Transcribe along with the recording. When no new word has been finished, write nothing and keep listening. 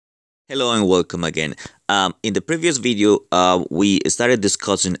Hello and welcome again. In the previous video, we started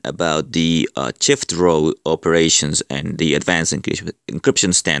discussing about the shift row operations and the advanced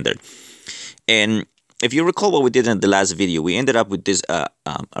encryption standard. And if you recall what we did in the last video, we ended up with this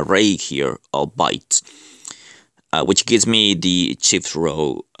array here of bytes, which gives me the shift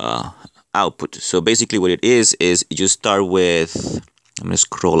row output. So basically what it is you start with, I'm going to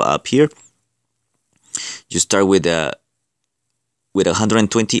scroll up here. You start with a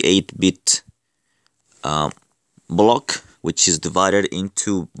 128-bit block, which is divided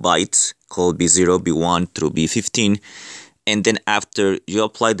into bytes called B0, B1 through B15, and then after you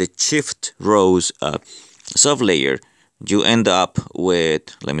apply the shift rows sublayer, you end up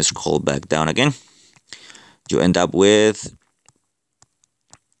with, let me scroll back down again, you end up with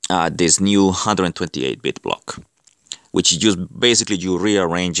this new 128-bit block, which basically you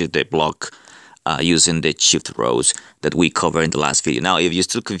rearrange the block using the shift rows that we covered in the last video. Now, if you're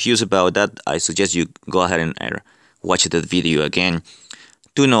still confused about that, I suggest you go ahead and watch that video again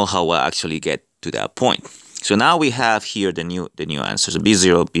to know how I actually get to that point. So now we have here the new answers: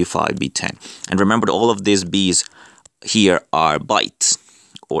 B0, B5, B10, and remember all of these B's here are bytes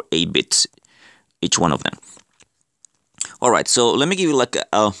or 8 bits, each one of them. All right, so let me give you like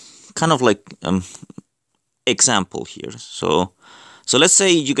a kind of like example here. So let's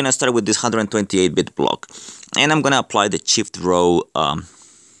say you're going to start with this 128-bit block, and I'm going to apply the shift row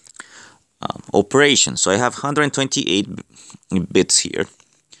operation. So I have 128 bits here.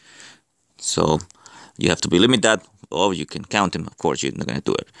 So you have to limit that, or you can count them. Of course, you're not going to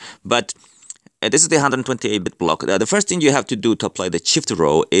do it. But this is the 128-bit block. The first thing you have to do to apply the shift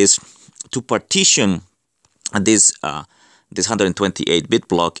row is to partition this 128-bit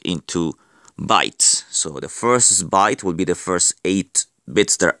block into bytes. So the first byte will be the first 8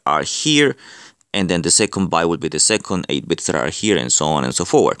 bits that are here, and then the second byte will be the second 8 bits that are here, and so on and so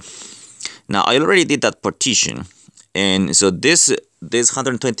forth. Now I already did that partition, and so this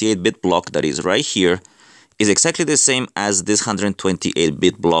 128-bit block that is right here is exactly the same as this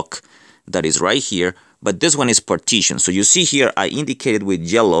 128-bit block that is right here, but this one is partitioned. So you see here I indicated with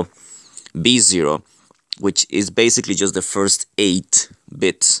yellow B0, which is basically just the first 8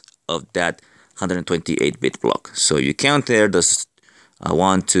 bits of that 128-bit block. So you count there, there's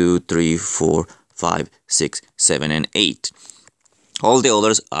 1, 2, 3, 4, 5, 6, 7, and 8. All the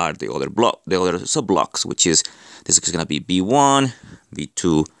others are the other sub-blocks, which is, this is going to be B1,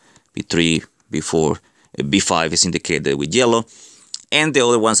 B2, B3, B4, B5 is indicated with yellow, and the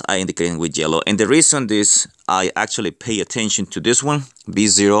other ones are indicated with yellow. And the reason this, I actually pay attention to this one,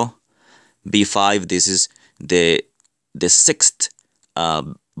 B0, B5, this is the 6th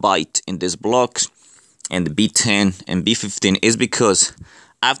byte in this block, and the B10 and B15 is because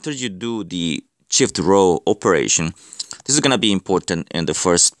after you do the shift row operation, this is going to be important in the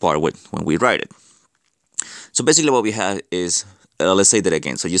first part when we write it. So basically what we have is, let's say that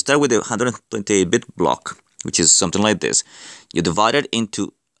again. So you start with a 128-bit block, which is something like this. You divide it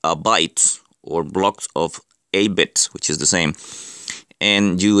into bytes or blocks of 8 bits, which is the same,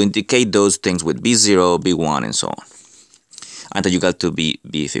 and you indicate those things with B0, B1, and so on, until you got to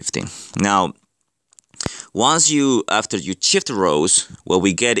B15. Now, after you shift rows, what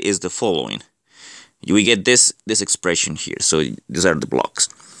we get is the following. We get this expression here. So these are the blocks.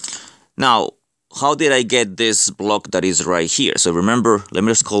 Now, how did I get this block that is right here? So remember, let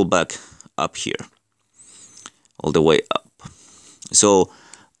me scroll back up here, all the way up. So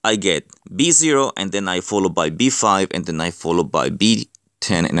I get B0, and then I follow by B5, and then I follow by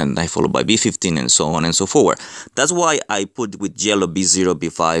B10, and then I follow by B15, and so on and so forth. That's why I put with yellow B0,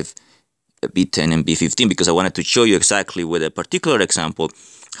 B5, B10, and B15, because I wanted to show you exactly with a particular example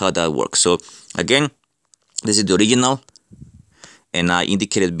how that works. So again, this is the original, and I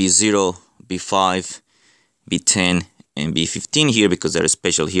indicated B0, B5, B10, and B15 here because they're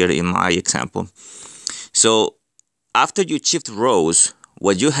special here in my example. So after you shift rows,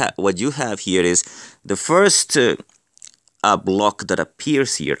 what you have here is the first block that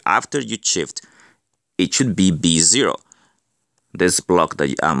appears here after you shift. It should be B0. This block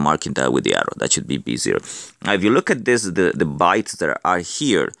that I'm marking that with the arrow, that should be B0. Now, if you look at this, the bytes that are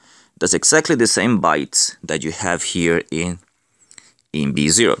here, that's exactly the same bytes that you have here in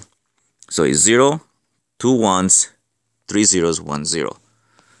B0. So it's 0, 2 ones, 3 zeros, 1 0.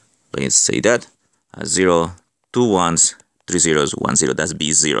 Let's say that 0, 2 ones, 3 zeros, 1 0. That's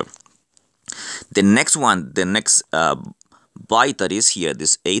B0. The next one, the next byte that is here,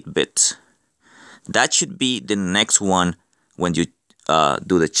 this 8 bit, that should be the next one when you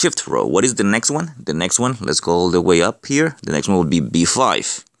do the shift row. What is the next one? The next one, let's go all the way up here. The next one will be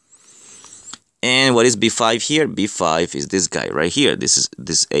B5. And what is B5 here? B5 is this guy right here. This is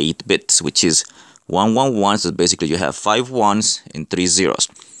this 8 bits, which is 111. So basically you have 5 ones and 3 zeros.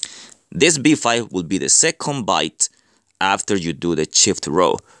 This B5 will be the second byte after you do the shift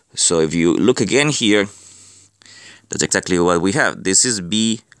row. So if you look again here, that's exactly what we have. This is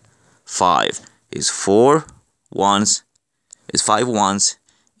B5. Is 4 ones, is 5 ones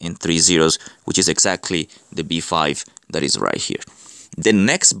and 3 zeros, which is exactly the B5 that is right here. The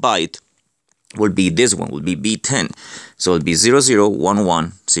next byte will be this one, will be B10. So it'll be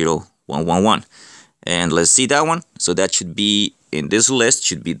 00110111. And let's see that one. So that should be in this list,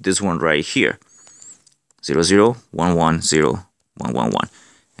 should be this one right here. 00110111.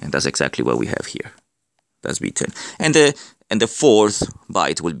 And that's exactly what we have here. That's B10. And the fourth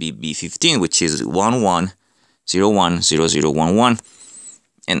byte will be B15, which is 11010011.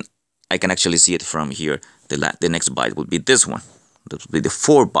 And I can actually see it from here. The next byte will be this one. That will be the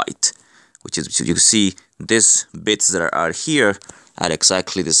 4 byte, which is, you see these bits that are here are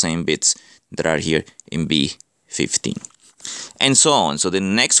exactly the same bits that are here in B15, and so on. So the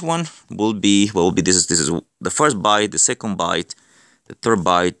next one will be, what will be, this is the first byte, the second byte, the third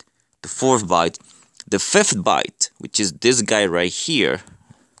byte, the fourth byte. The fifth byte, which is this guy right here,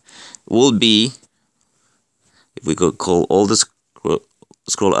 will be, if we could call all this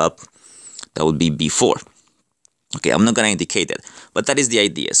scroll up, that would be B4. Okay, I'm not gonna indicate that, but that is the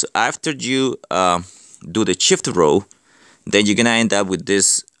idea. So after you do the shift row, then you're gonna end up with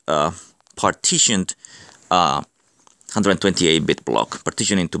this partitioned 128-bit block,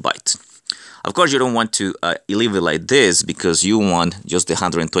 partitioned into bytes. Of course, you don't want to leave it like this, because you want just the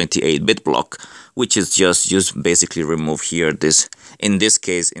 128-bit block, which is just basically remove here this. In this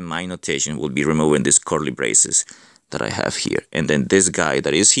case, in my notation, will be removing these curly braces that I have here, and then this guy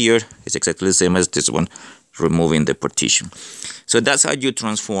that is here is exactly the same as this one, removing the partition. So that's how you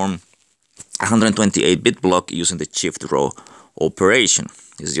transform a 128-bit block using the shift row operation.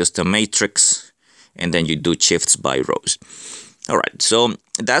 It's just a matrix, and then you do shifts by rows. All right, so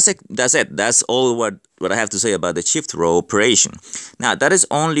that's it. That's all what I have to say about the shift row operation. Now, that is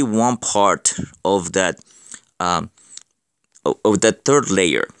only one part of that third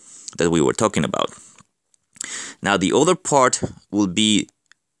layer that we were talking about. Now, the other part will be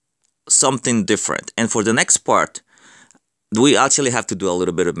something different, and for the next part, we actually have to do a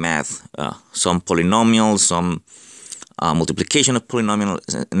little bit of math, some polynomials, some multiplication of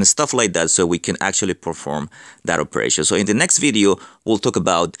polynomials and stuff like that, so we can actually perform that operation. So in the next video, we'll talk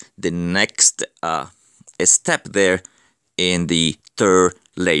about the next step there in the third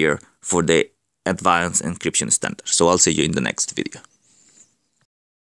layer for the advanced encryption standard. So I'll see you in the next video.